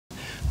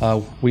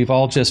We've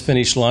all just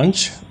finished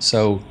lunch,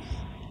 so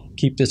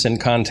keep this in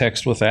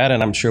context with that,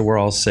 and I'm sure we're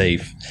all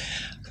safe.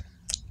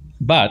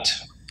 But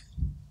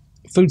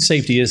food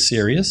safety is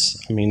serious.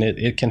 I mean,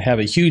 it can have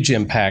a huge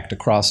impact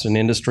across an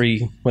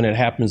industry when it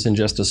happens in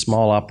just a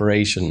small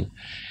operation.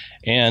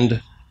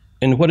 And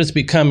in what is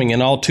becoming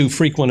an all too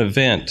frequent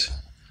event,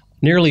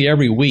 nearly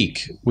every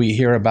week we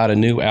hear about a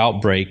new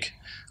outbreak,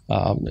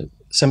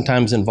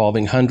 sometimes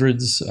involving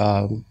hundreds,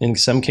 in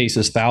some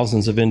cases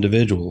thousands of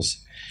individuals.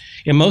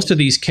 In most of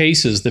these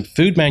cases, the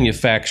food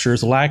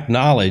manufacturers lack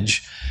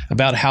knowledge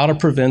about how to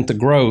prevent the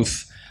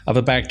growth of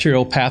a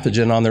bacterial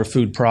pathogen on their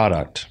food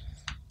product.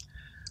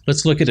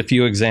 Let's look at a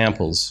few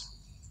examples.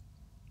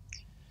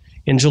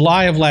 In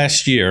July of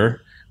last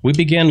year, we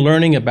began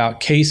learning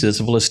about cases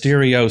of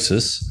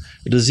listeriosis,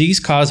 a disease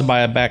caused by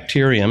a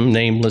bacterium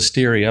named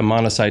Listeria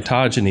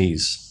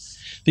monocytogenes.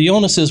 The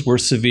illnesses were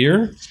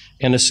severe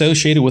and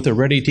associated with a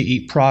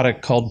ready-to-eat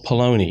product called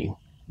polony.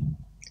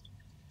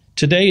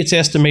 Today, it's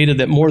estimated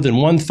that more than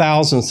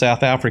 1,000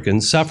 South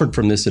Africans suffered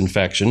from this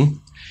infection,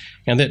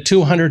 and that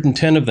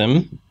 210 of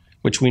them,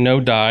 which we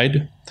know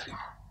died,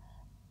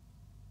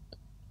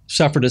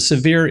 suffered a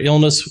severe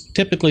illness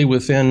typically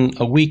within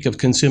a week of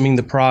consuming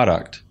the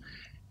product.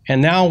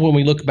 And now when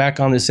we look back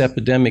on this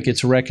epidemic,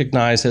 it's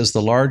recognized as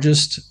the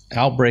largest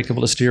outbreak of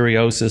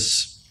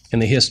listeriosis in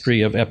the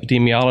history of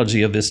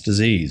epidemiology of this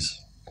disease.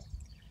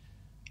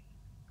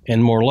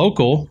 And more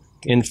local,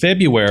 in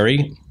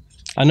February,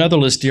 another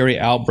listeria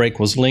outbreak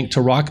was linked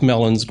to rock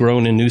melons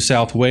grown in New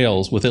South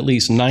Wales, with at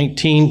least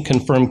 19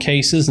 confirmed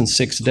cases and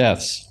 6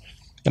 deaths,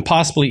 and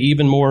possibly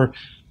even more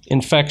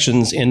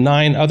infections in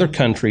 9 other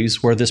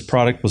countries where this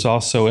product was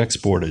also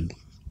exported.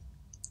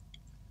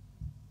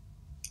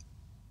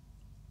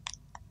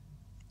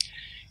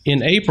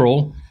 In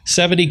April,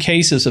 70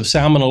 cases of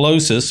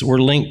salmonellosis were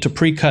linked to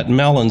pre-cut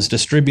melons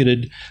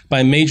distributed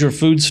by major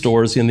food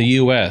stores in the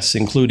U.S.,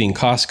 including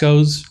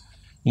Costco's,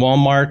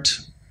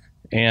 Walmart,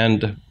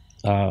 and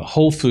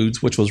Whole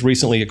Foods, which was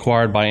recently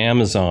acquired by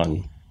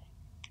Amazon.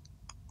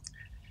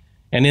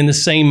 And in the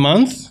same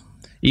month,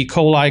 E.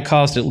 coli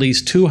caused at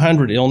least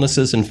 200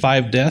 illnesses and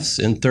 5 deaths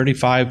in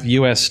 35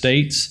 U.S.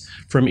 states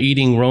from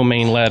eating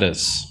romaine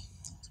lettuce.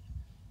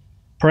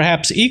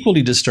 Perhaps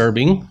equally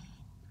disturbing,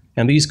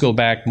 and these go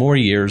back more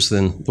years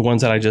than the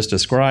ones that I just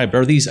described,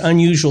 are these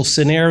unusual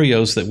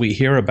scenarios that we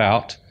hear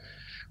about,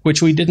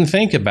 which we didn't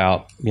think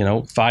about,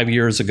 5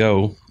 years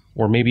ago,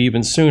 or maybe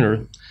even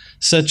sooner,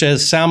 such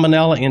as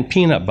salmonella in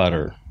peanut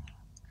butter,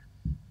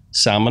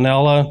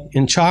 salmonella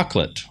in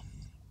chocolate,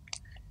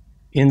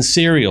 in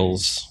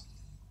cereals,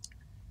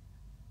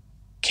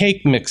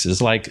 cake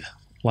mixes like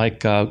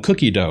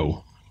cookie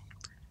dough,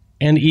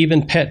 and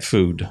even pet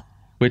food,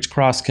 which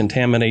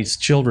cross-contaminates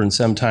children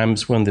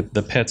sometimes when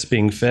the pet's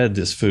being fed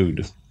this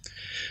food.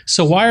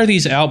 So why are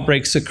these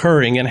outbreaks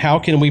occurring, and how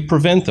can we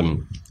prevent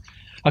them?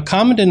 A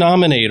common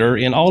denominator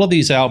in all of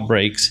these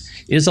outbreaks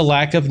is a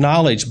lack of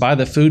knowledge by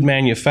the food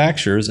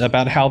manufacturers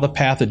about how the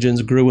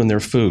pathogens grew in their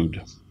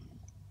food.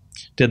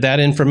 Did that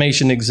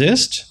information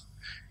exist?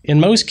 In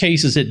most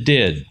cases it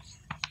did.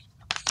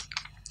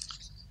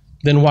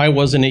 Then why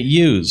wasn't it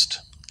used?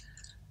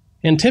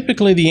 And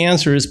typically the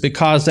answer is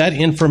because that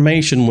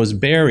information was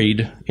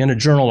buried in a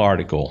journal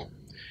article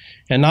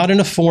and not in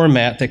a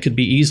format that could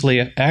be easily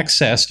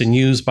accessed and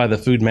used by the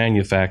food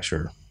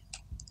manufacturer.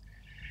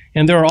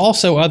 And there are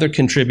also other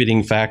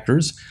contributing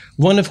factors,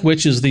 one of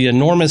which is the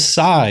enormous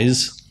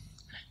size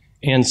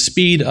and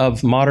speed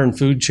of modern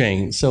food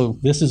chains. So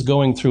this is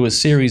going through a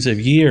series of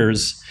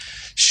years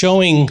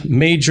showing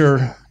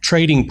major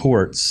trading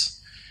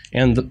ports,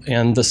 and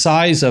the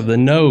size of the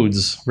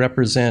nodes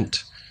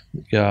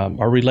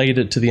are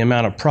related to the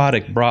amount of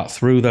product brought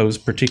through those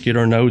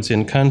particular nodes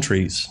in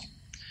countries.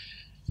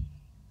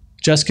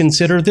 Just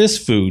consider this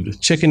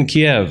food, chicken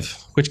Kiev,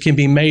 which can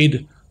be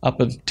made up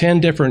of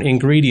 10 different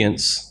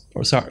ingredients,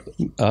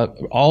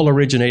 all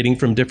originating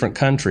from different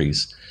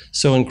countries.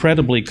 So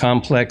incredibly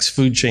complex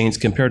food chains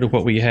compared to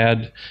what we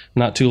had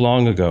not too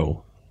long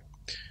ago.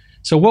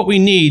 So what we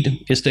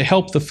need is to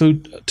help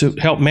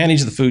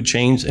manage the food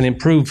chains and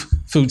improve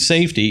food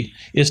safety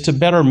is to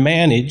better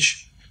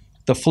manage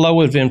the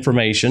flow of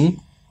information,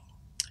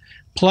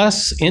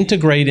 plus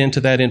integrate into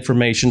that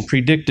information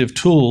predictive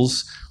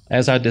tools,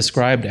 as I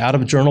described, out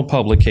of journal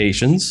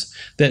publications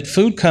that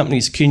food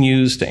companies can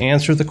use to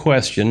answer the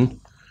question,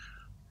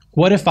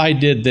 what if I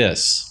did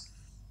this?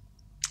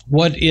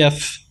 What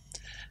if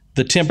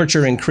the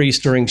temperature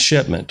increased during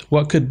shipment?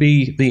 What could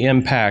be the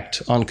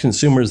impact on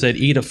consumers that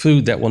eat a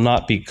food that will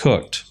not be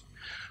cooked?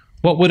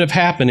 What would have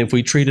happened if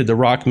we treated the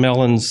rock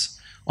melons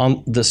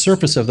on the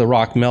surface of the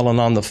rock melon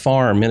on the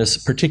farm in a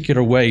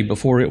particular way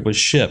before it was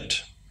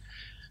shipped?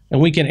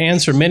 And we can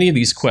answer many of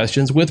these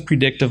questions with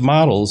predictive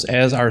models,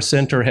 as our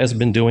center has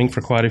been doing for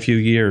quite a few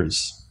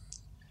years.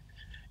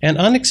 An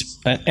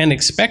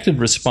unexpected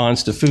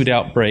response to food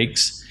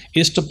outbreaks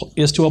is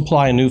to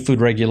apply a new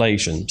food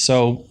regulation.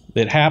 So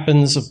it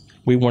happens,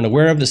 we weren't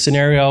aware of the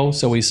scenario,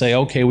 so we say,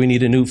 okay, we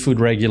need a new food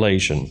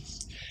regulation.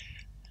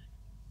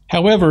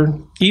 However,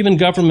 even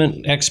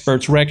government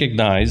experts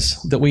recognize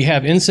that we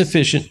have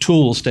insufficient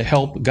tools to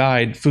help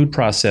guide food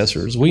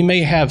processors. We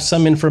may have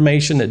some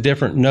information at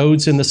different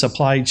nodes in the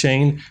supply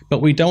chain, but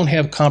we don't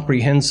have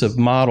comprehensive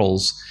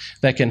models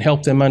that can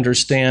help them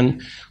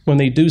understand when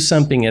they do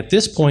something at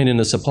this point in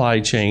the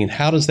supply chain,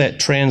 how does that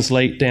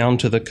translate down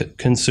to the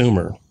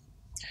consumer?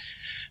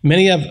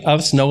 Many of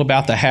us know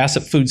about the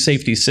HACCP food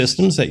safety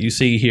systems that you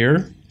see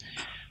here,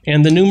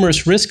 and the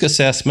numerous risk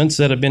assessments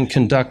that have been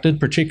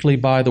conducted, particularly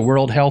by the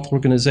World Health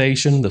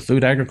Organization, the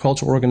Food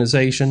Agriculture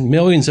Organization,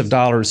 millions of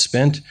dollars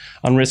spent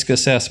on risk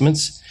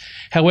assessments.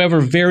 However,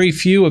 very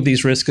few of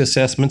these risk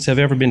assessments have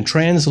ever been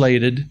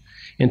translated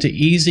into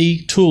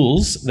easy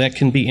tools that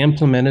can be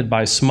implemented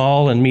by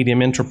small and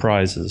medium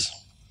enterprises.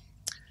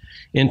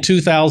 In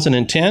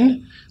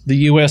 2010, the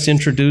U.S.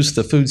 introduced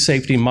the Food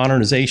Safety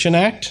Modernization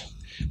Act,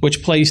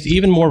 which placed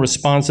even more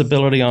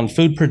responsibility on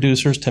food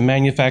producers to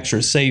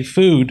manufacture safe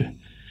food.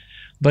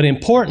 But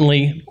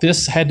importantly,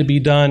 this had to be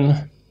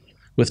done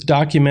with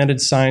documented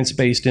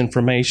science-based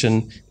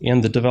information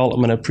in the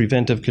development of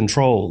preventive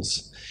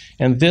controls.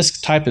 And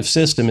this type of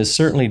system is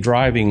certainly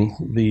driving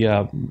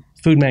the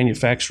food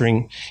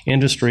manufacturing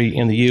industry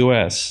in the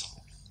U.S.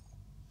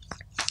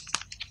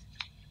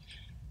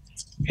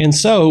 And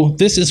so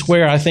this is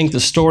where I think the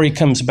story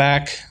comes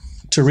back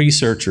to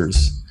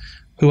researchers,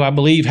 who I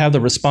believe have the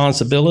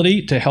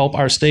responsibility to help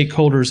our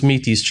stakeholders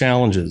meet these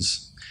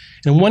challenges.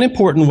 And one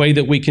important way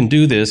that we can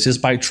do this is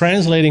by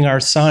translating our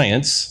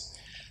science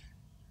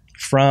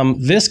from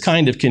this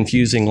kind of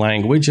confusing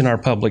language in our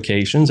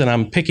publications, and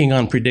I'm picking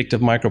on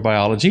predictive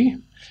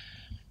microbiology,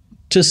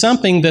 to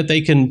something that they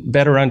can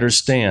better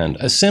understand,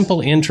 a simple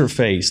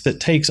interface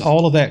that takes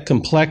all of that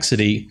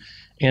complexity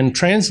and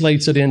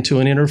translates it into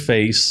an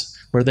interface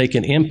where they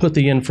can input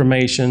the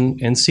information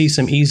and see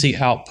some easy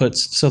outputs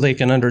so they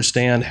can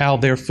understand how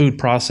their food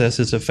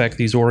processes affect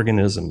these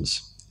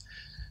organisms.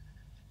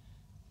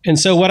 And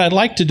so what I'd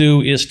like to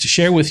do is to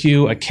share with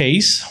you a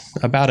case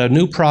about a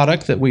new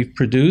product that we've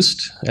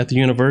produced at the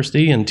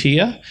university in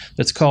TIA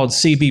that's called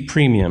CB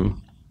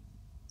Premium.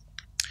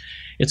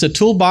 It's a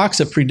toolbox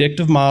of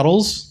predictive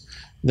models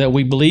that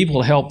we believe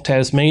will help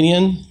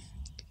Tasmanian,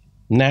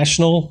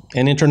 national,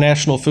 and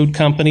international food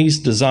companies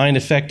design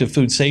effective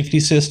food safety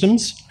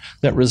systems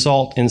that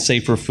result in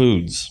safer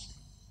foods.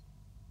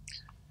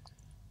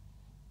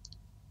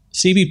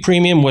 CB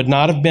Premium would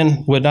not have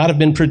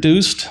been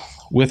produced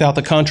without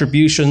the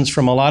contributions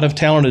from a lot of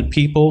talented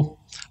people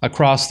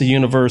across the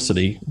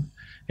university.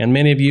 And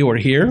many of you are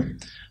here,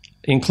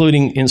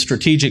 including in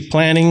strategic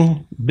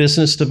planning,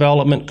 business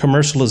development,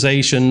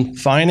 commercialization,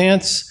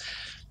 finance,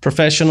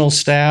 professional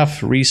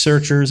staff,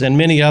 researchers, and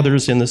many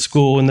others in the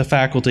school, in the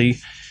faculty,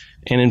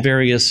 and in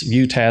various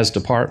UTAS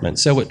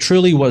departments. So it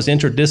truly was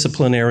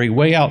interdisciplinary,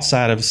 way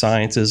outside of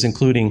sciences,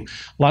 including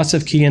lots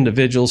of key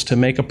individuals to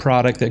make a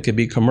product that could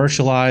be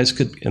commercialized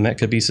and that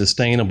could be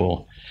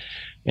sustainable.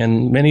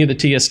 And many of the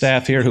TIA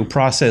staff here who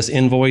process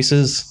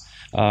invoices,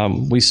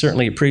 we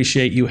certainly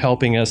appreciate you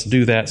helping us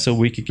do that so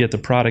we could get the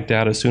product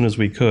out as soon as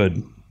we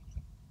could.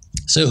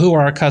 So who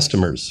are our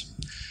customers?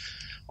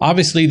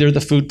 Obviously, they're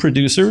the food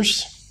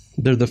producers,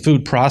 they're the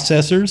food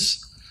processors.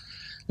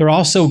 They're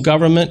also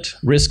government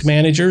risk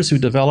managers who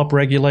develop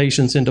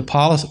regulations into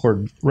policy,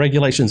 or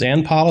regulations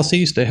and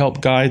policies to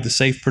help guide the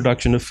safe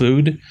production of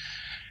food,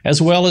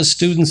 as well as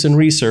students and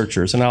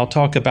researchers. And I'll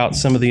talk about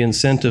some of the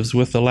incentives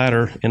with the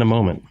latter in a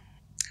moment.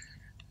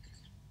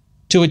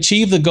 To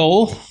achieve the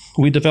goal,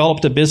 we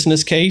developed a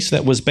business case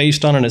that was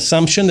based on an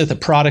assumption that the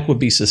product would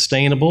be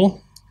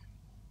sustainable.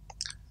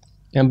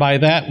 And by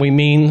that, we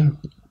mean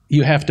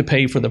you have to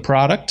pay for the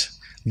product.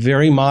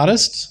 Very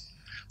modest.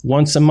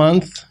 Once a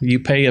month,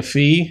 you pay a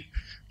fee.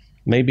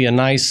 Maybe a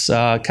nice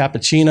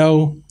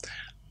cappuccino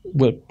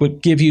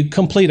would give you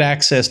complete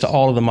access to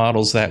all of the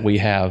models that we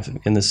have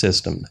in the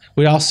system.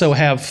 We also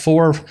have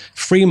 4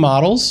 free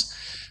models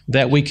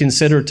that we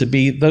consider to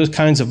be those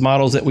kinds of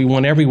models that we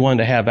want everyone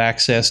to have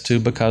access to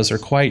because they're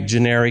quite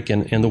generic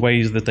in the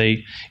ways that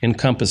they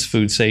encompass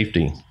food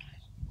safety.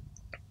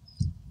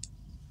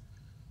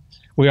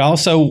 We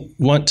also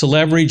want to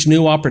leverage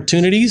new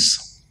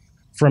opportunities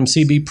from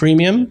CB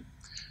Premium,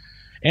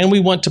 and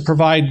we want to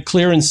provide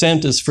clear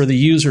incentives for the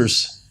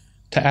users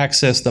to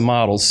access the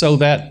models so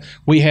that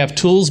we have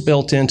tools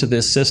built into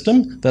this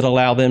system that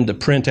allow them to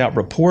print out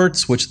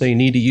reports which they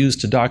need to use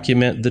to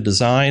document the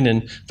design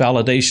and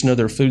validation of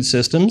their food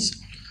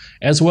systems,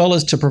 as well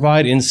as to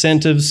provide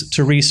incentives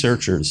to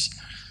researchers.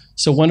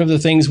 So one of the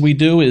things we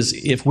do is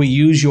if we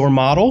use your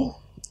model,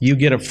 you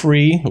get a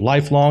free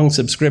lifelong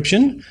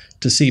subscription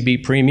to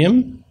CB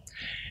Premium.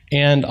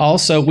 And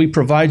also, we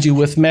provide you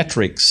with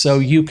metrics so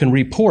you can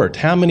report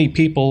how many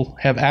people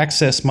have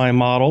accessed my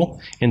model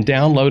and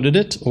downloaded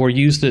it or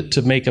used it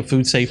to make a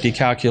food safety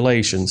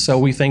calculation. So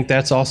we think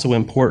that's also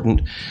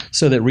important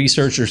so that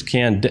researchers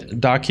can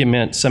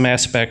document some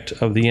aspect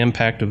of the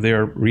impact of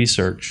their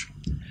research.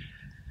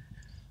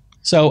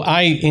 So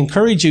I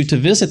encourage you to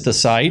visit the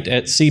site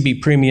at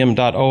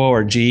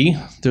cbpremium.org.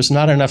 There's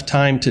not enough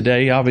time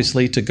today,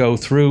 obviously, to go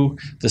through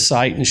the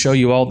site and show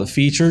you all the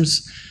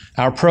features.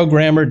 Our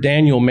programmer,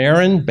 Daniel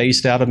Marin,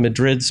 based out of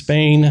Madrid,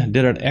 Spain,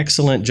 did an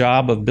excellent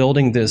job of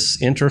building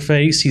this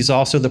interface. He's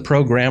also the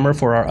programmer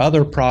for our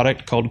other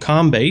product called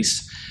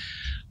Combase,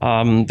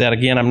 that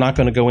again, I'm not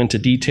going to go into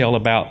detail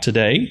about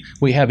today.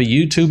 We have a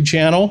YouTube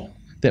channel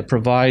that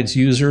provides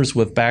users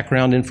with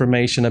background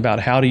information about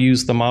how to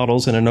use the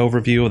models and an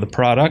overview of the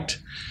product.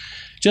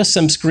 Just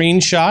some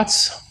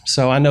screenshots.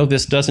 So I know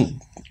this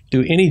doesn't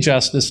do any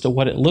justice to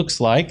what it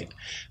looks like,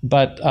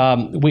 but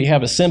we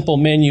have a simple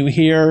menu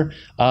here.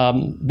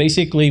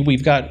 Basically,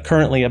 we've got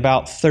currently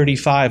about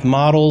 35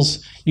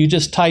 models. You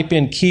just type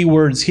in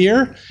keywords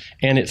here,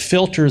 and it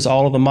filters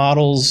all of the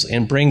models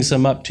and brings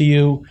them up to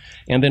you.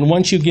 And then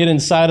once you get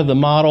inside of the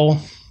model,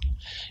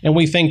 and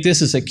we think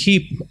this is a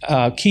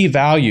key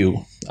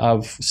value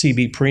of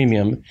CB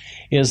Premium,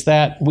 is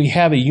that we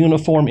have a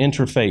uniform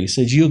interface.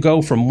 As you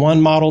go from one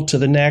model to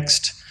the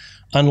next,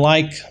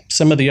 unlike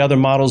some of the other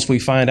models we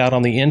find out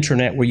on the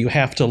internet where you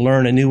have to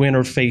learn a new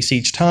interface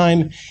each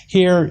time,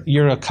 here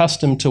you're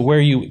accustomed to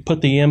where you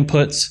put the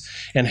inputs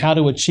and how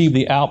to achieve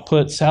the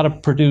outputs, how to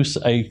produce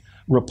a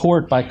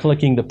report by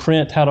clicking the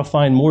print, how to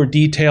find more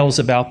details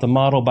about the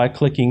model by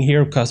clicking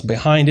here, because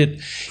behind it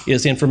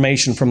is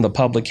information from the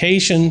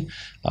publication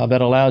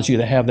that allows you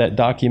to have that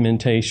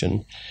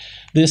documentation.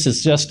 This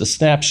is just a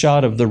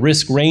snapshot of the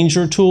Risk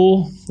Ranger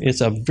tool. It's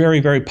a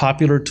very, very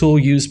popular tool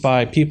used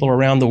by people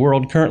around the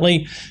world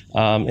currently.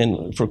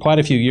 And for quite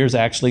a few years,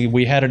 actually,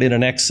 we had it in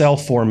an Excel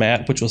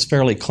format, which was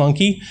fairly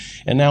clunky.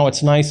 And now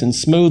it's nice and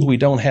smooth. We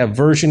don't have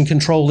version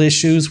control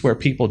issues where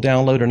people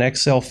download an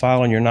Excel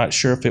file and you're not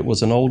sure if it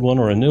was an old one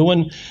or a new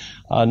one.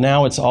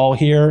 Now it's all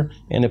here.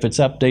 And if it's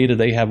updated,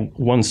 they have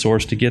one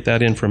source to get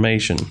that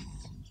information.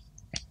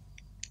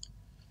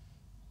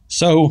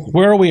 So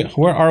where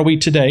are we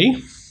today?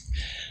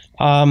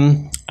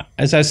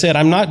 As I said,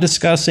 I'm not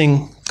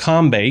discussing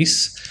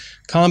Combase.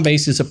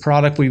 Combase is a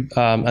product,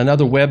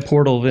 another web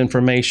portal of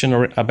information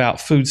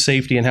about food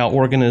safety and how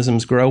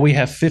organisms grow. We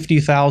have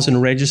 50,000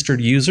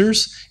 registered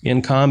users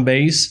in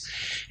Combase,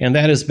 and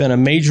that has been a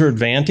major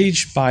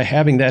advantage by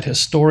having that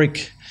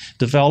historic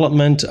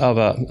development of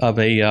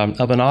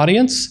an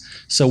audience.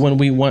 So when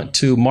we want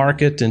to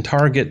market and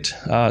target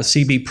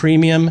CB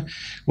Premium,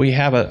 we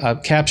have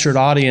a captured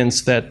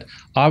audience that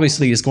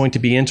obviously is going to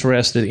be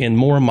interested in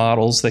more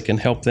models that can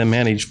help them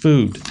manage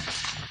food.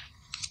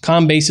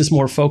 Combase is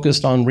more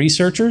focused on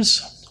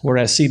researchers,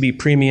 whereas CB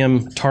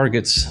Premium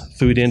targets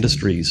food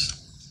industries.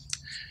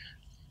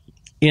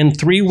 In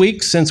 3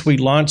 weeks since we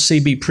launched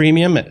CB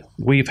Premium,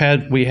 we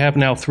have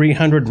now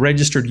 300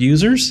 registered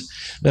users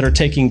that are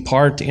taking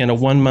part in a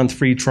 1-month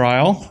free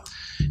trial.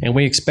 And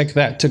we expect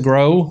that to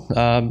grow,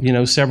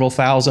 several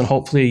thousand,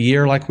 hopefully a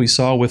year, like we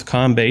saw with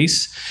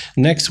Combase.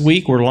 Next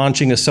week, we're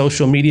launching a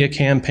social media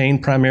campaign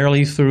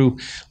primarily through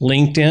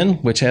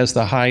LinkedIn, which has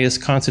the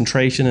highest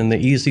concentration and the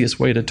easiest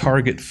way to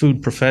target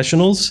food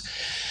professionals.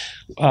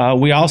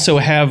 We also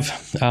have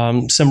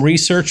some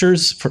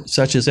researchers,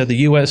 such as at the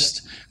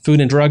U.S. Food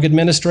and Drug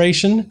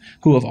Administration,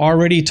 who have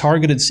already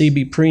targeted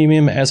CB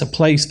Premium as a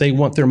place they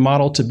want their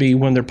model to be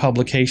when their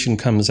publication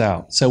comes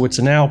out. So it's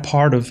now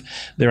part of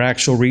their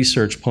actual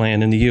research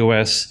plan in the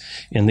U.S.,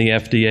 in the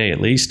FDA at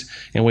least,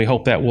 and we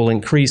hope that will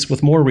increase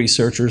with more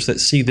researchers that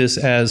see this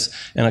as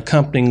an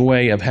accompanying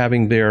way of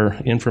having their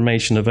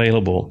information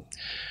available.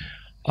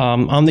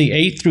 On the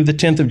 8th through the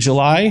 10th of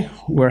July,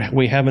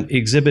 we have an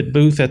exhibit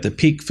booth at the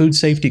Peak Food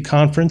Safety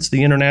Conference,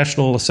 the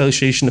International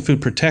Association of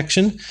Food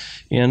Protection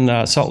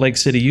in Salt Lake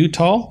City,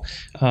 Utah.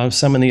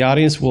 Some in the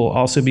audience will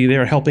also be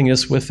there helping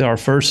us with our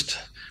first,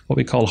 what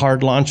we call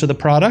hard launch of the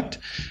product.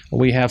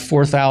 We have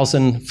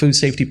 4,000 food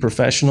safety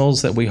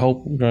professionals that we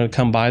hope are going to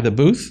come by the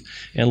booth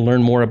and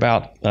learn more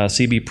about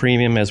CB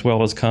Premium as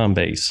well as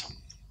Combase.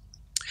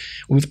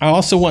 I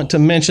also want to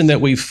mention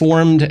that we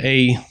formed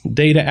a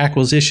data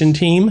acquisition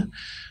team.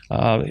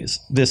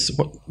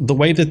 The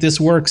way that this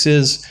works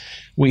is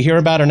we hear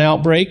about an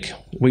outbreak,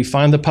 we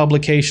find the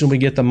publication, we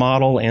get the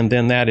model, and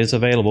then that is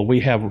available. We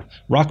have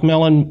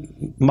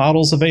rockmelon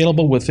models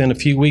available within a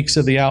few weeks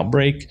of the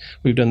outbreak.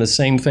 We've done the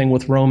same thing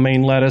with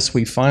romaine lettuce.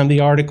 We find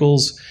the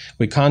articles,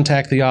 we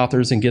contact the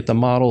authors, and get the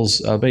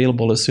models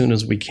available as soon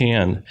as we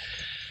can.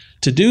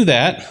 To do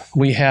that,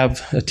 we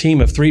have a team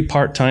of 3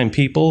 part-time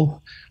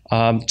people.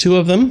 2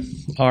 of them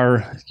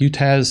are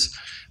UTAS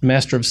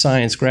Master of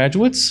Science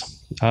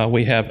graduates.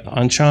 We have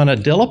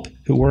Anchana Dillip,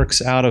 who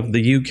works out of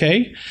the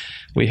UK.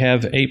 We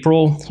have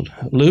April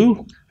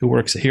Liu, who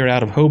works here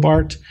out of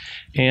Hobart,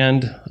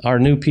 and our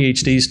new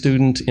PhD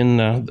student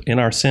in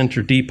our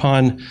center,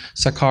 Deepan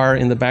Sakar,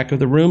 in the back of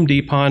the room.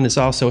 Deepan is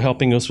also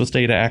helping us with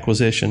data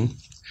acquisition.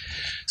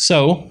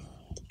 So,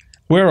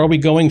 where are we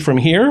going from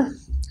here?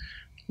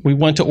 We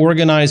want to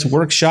organize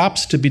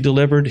workshops to be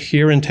delivered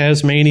here in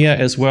Tasmania,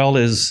 as well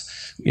as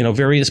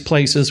various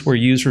places where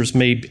users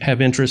may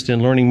have interest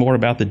in learning more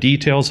about the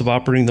details of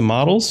operating the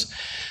models.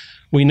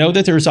 We know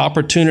that there's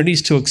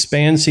opportunities to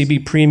expand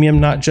CB Premium,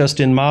 not just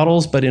in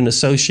models, but in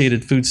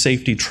associated food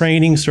safety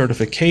training,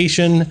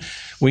 certification.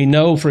 We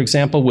know, for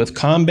example, with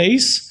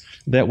Combase,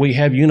 that we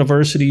have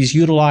universities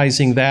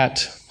utilizing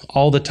that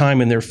all the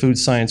time in their food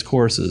science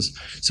courses.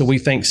 So we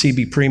think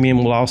CB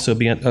Premium will also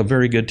be a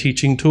very good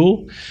teaching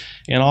tool,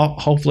 and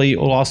hopefully it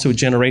will also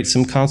generate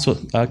some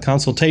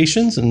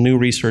consultations and new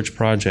research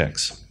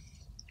projects.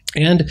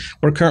 And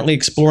we're currently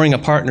exploring a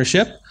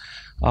partnership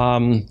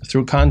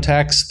through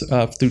contacts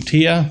through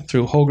TIA,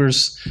 through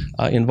Hoger's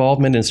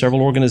involvement in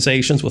several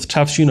organizations with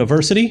Tufts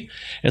University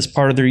as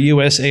part of their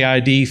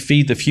USAID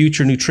Feed the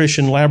Future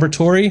Nutrition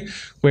Laboratory,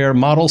 where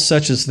models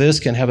such as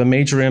this can have a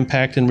major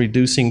impact in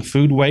reducing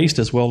food waste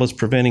as well as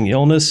preventing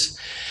illness.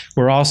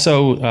 We're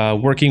also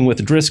working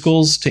with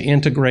Driscoll's to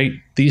integrate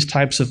these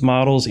types of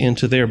models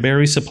into their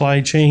berry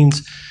supply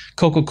chains.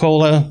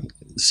 Coca-Cola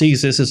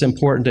sees this as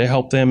important to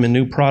help them in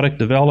new product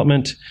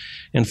development.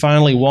 And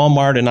finally,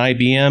 Walmart and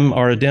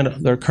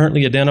IBM they're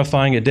currently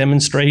identifying a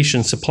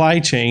demonstration supply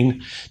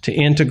chain to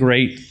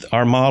integrate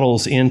our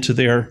models into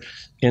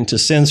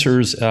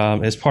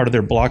sensors as part of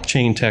their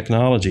blockchain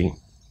technology.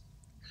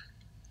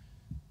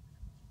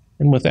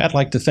 And with that, I'd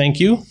like to thank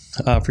you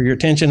for your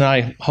attention.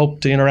 I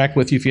hope to interact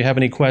with you if you have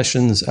any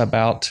questions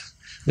about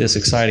this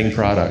exciting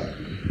product.